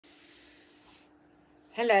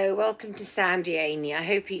Hello, welcome to Sandy Amy. I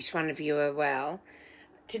hope each one of you are well.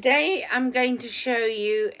 Today I'm going to show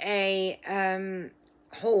you a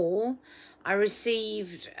haul. I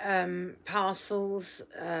received parcels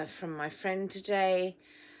from my friend today,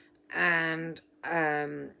 and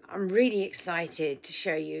I'm really excited to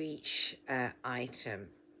show you each item.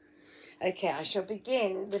 Okay, I shall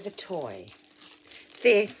begin with a toy.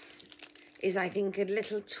 This is, I think, a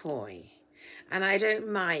little toy, and I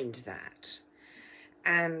don't mind that.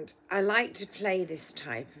 And I like to play this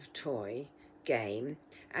type of toy game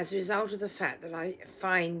as a result of the fact that I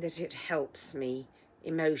find that it helps me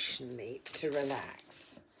emotionally to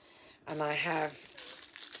relax. And I have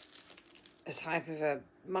a type of a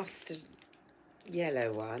mustard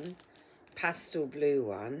yellow one, pastel blue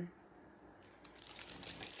one,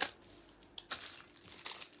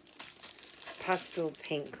 pastel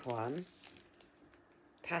pink one,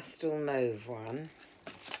 pastel mauve one,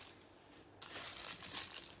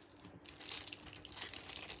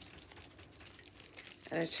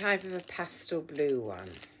 and a type of a pastel blue one,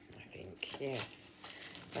 I think, yes.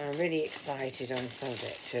 I'm really excited on the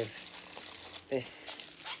subject of this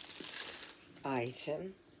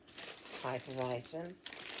type of item.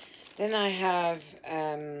 Then I have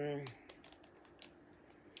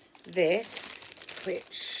this,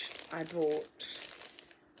 which I bought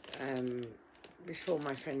before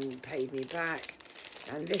my friend paid me back.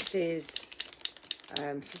 And this is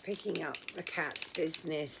for picking up the cat's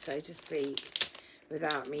business, so to speak,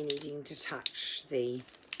 without me needing to touch the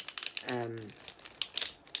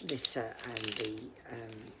litter and the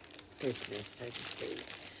business, so to speak.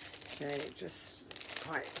 So just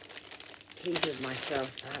quite pleased with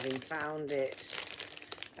myself for having found it.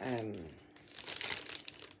 I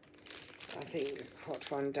think what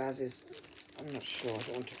one does is, I'm not sure, I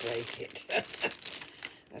don't want to break it.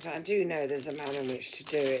 But I do know there's a manner in which to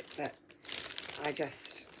do it, but I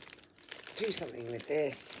just do something with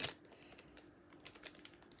this,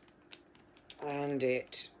 and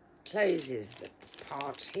it closes the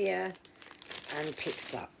part here and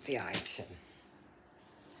picks up the item.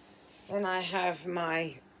 Then I have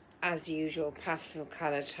my, as usual, pastel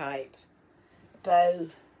colour type bow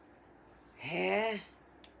hair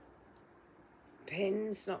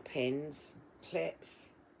pins, not pins,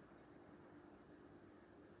 clips.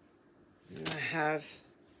 And I have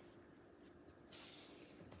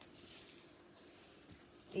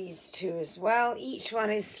these two as well. Each one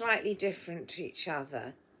is slightly different to each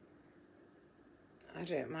other, I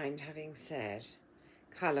don't mind having said,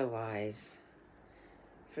 colour-wise.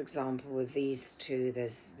 For example, with these two,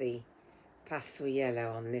 there's the pastel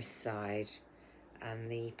yellow on this side and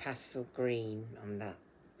the pastel green on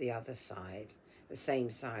the other side, the same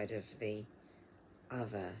side of the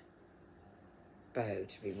other bow,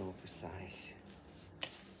 to be more precise.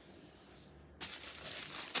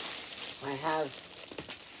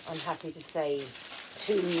 I'm happy to say,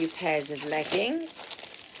 2 new pairs of leggings,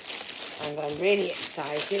 and I'm really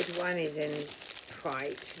excited. One is in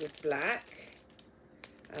white with black,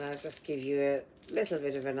 and I'll just give you a little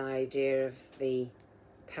bit of an idea of the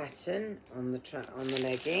pattern on the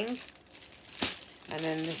legging. And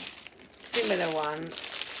then this similar one,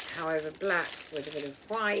 however, black with a bit of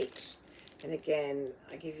white, and again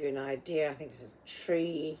I give you an idea. I think it's a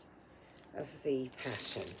tree of the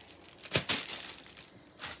pattern.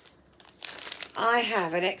 I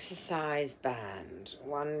have an exercise band.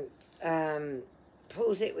 One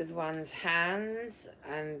pulls it with one's hands,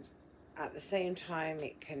 and at the same time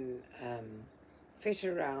it can fit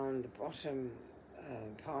around the bottom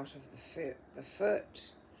part of the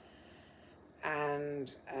foot,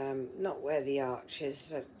 and not where the arch is,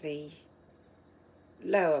 but the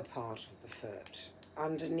lower part of the foot,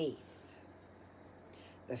 underneath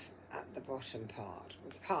at the bottom part,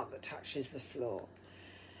 the part that touches the floor.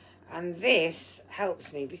 And this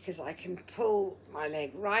helps me because I can pull my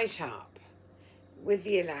leg right up with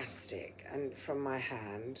the elastic and from my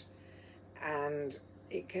hand, and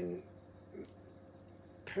it can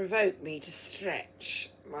provoke me to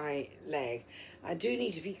stretch my leg. I do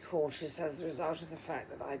need to be cautious as a result of the fact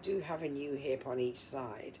that I do have a new hip on each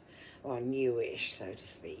side, or newish, so to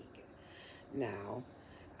speak, now.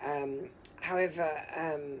 However,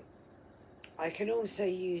 I can also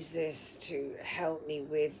use this to help me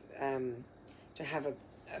with, to have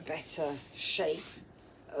a better shape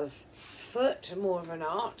of foot, more of an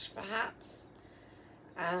arch perhaps,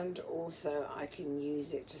 and also I can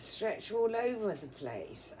use it to stretch all over the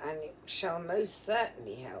place, and it shall most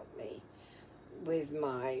certainly help me with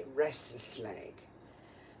my restless leg.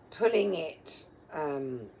 Pulling it,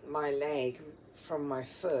 my leg from my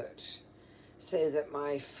foot, so that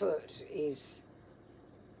my foot is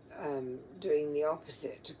doing the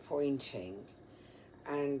opposite to pointing,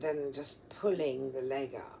 and then just pulling the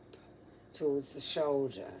leg up towards the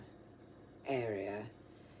shoulder area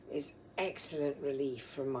is excellent relief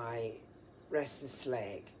from my restless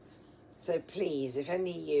leg. So please, if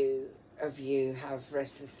any of you have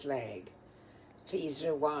restless leg, please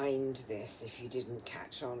rewind this if you didn't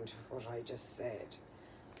catch on to what I just said.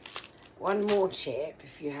 One more tip,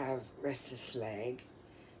 if you have restless leg,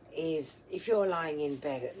 is if you're lying in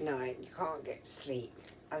bed at night and you can't get to sleep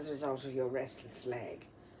as a result of your restless leg,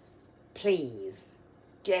 please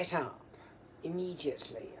get up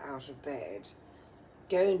immediately out of bed.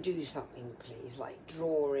 Go and do something, please, like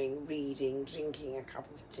drawing, reading, drinking a cup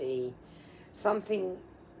of tea, something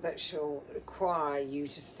that shall require you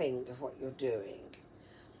to think of what you're doing.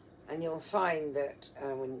 And you'll find that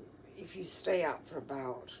if you stay up for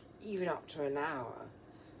about, even up to an hour,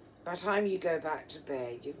 by the time you go back to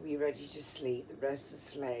bed, you'll be ready to sleep. The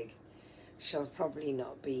restless leg shall probably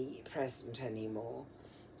not be present anymore,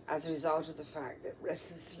 as a result of the fact that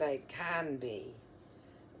restless leg can be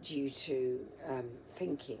due to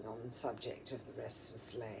thinking on the subject of the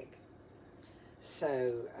restless leg.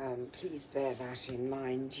 So please bear that in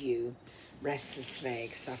mind, you restless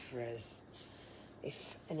leg sufferers,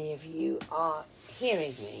 if any of you are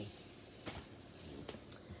hearing me.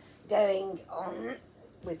 Going on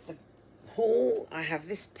with the haul, I have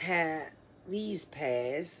these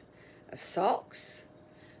pairs of socks,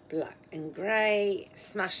 black and grey,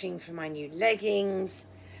 smashing for my new leggings.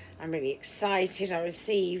 I'm really excited. I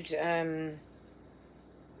received, 1,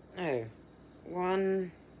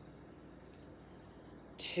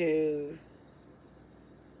 2,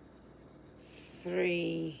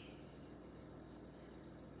 3,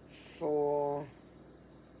 4,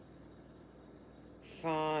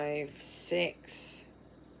 5, 6,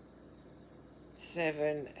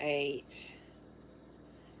 7, 8,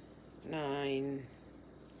 9,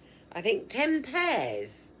 I think 10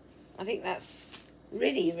 pairs. I think that's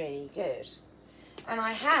really, really good. And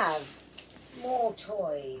I have more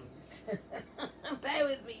toys. Bear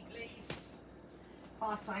with me, please,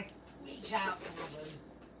 whilst I reach out for them.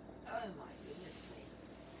 Oh my goodness me.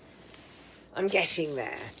 I'm getting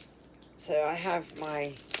there. So I have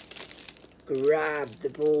my Grab the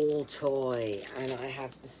Ball toy, and I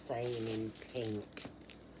have the same in pink.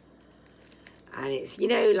 And it's, you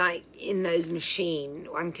know, like in those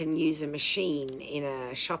one can use a machine in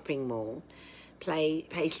a shopping mall,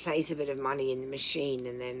 place a bit of money in the machine,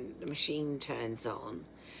 and then the machine turns on,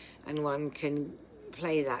 and one can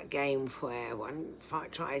play that game where one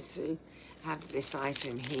tries to have this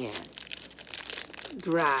item here,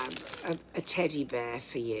 grab a teddy bear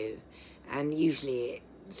for you, and usually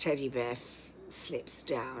the teddy bear slips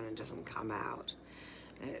down and doesn't come out.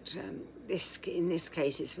 In this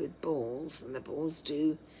case it's with balls, and the balls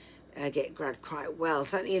do get grabbed quite well.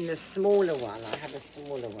 Certainly in the smaller one, I have a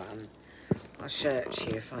smaller one. I'll show it to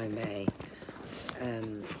you if I may.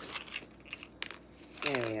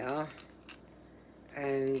 There we are.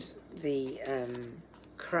 And the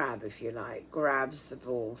crab, if you like, grabs the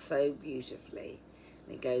ball so beautifully.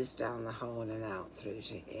 And it goes down the hole and out through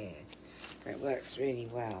to here. It works really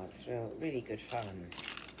well. It's really good fun.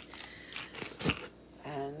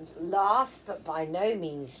 And last but by no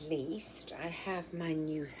means least, I have my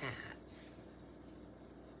new hats.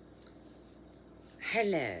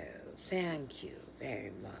 Hello, thank you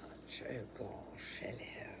very much. Oh gosh,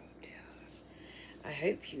 hello, dear. I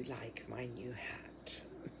hope you like my new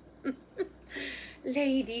hat.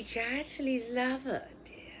 Lady Chatterley's lover,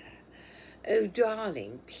 dear. Oh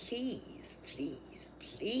darling, please, please,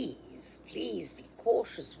 please, please be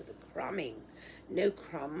cautious with the crumbing. No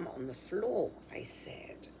crumb on the floor, I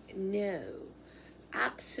said. No,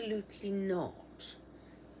 absolutely not.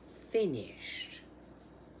 Finished.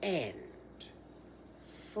 End.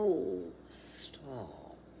 Full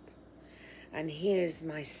stop. And here's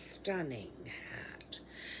my stunning hat.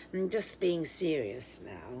 I'm just being serious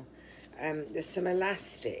now. There's some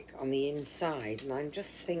elastic on the inside, and I'm just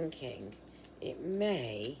thinking it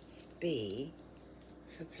may be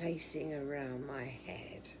for placing around my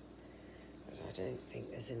head. I don't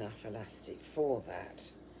think there's enough elastic for that,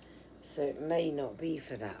 so it may not be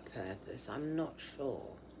for that purpose. I'm not sure.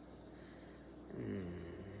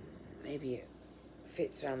 Maybe it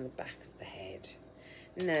fits around the back of the head.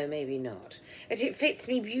 No, maybe not. But it fits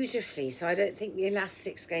me beautifully, so I don't think the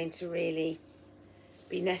elastic's going to really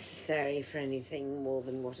be necessary for anything more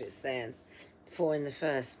than what it's there for in the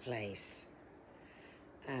first place,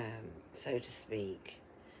 so to speak.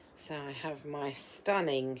 So I have my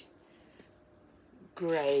stunning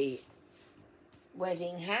grey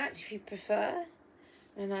wedding hat, if you prefer,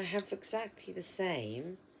 and I have exactly the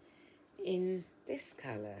same in this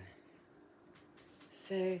colour.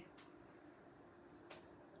 So,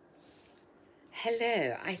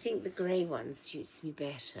 hello, I think the grey one suits me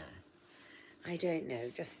better. I don't know,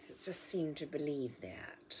 just seem to believe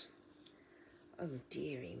that. Oh,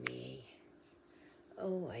 dearie me.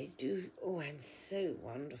 Oh, I do. Oh, I'm so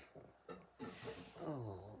wonderful.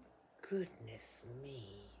 Oh, goodness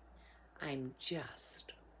me. I'm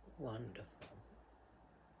just wonderful.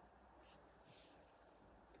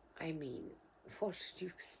 I mean, what did you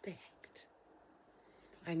expect?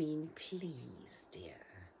 I mean, please, dear,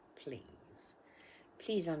 please.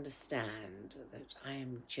 Please understand that I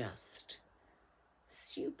am just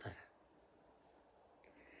super.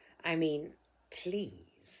 I mean,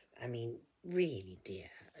 please. I mean, really, dear.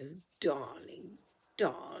 Oh, darling,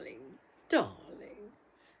 darling, darling,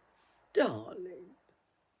 darling.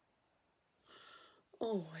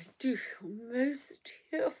 Oh, I do feel most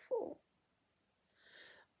tearful.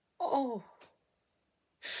 Oh,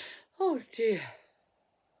 oh dear.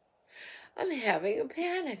 I'm having a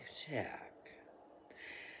panic attack.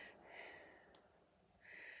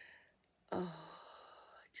 Oh,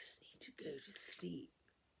 I just need to go to sleep.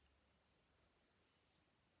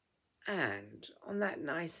 And on that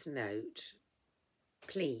nice note,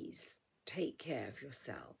 please take care of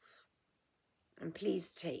yourself. And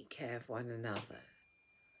please take care of one another.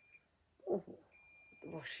 Oh,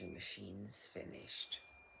 the washing machine's finished.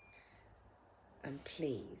 And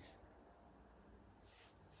please,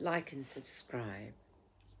 like and subscribe.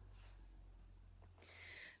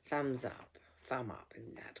 Thumbs up, thumb up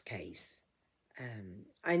in that case.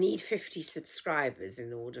 I need 50 subscribers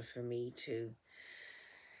in order for me to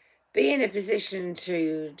be in a position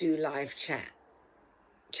to do live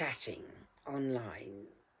chatting online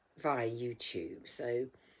via YouTube. So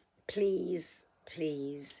please,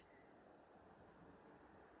 please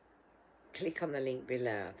click on the link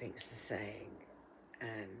below, I think it's the saying,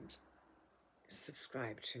 and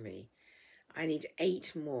subscribe to me. I need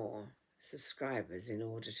 8 more subscribers in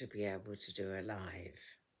order to be able to do a live.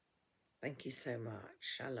 Thank you so much.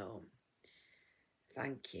 Shalom.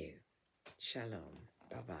 Thank you. Shalom.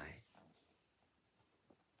 Bye-bye.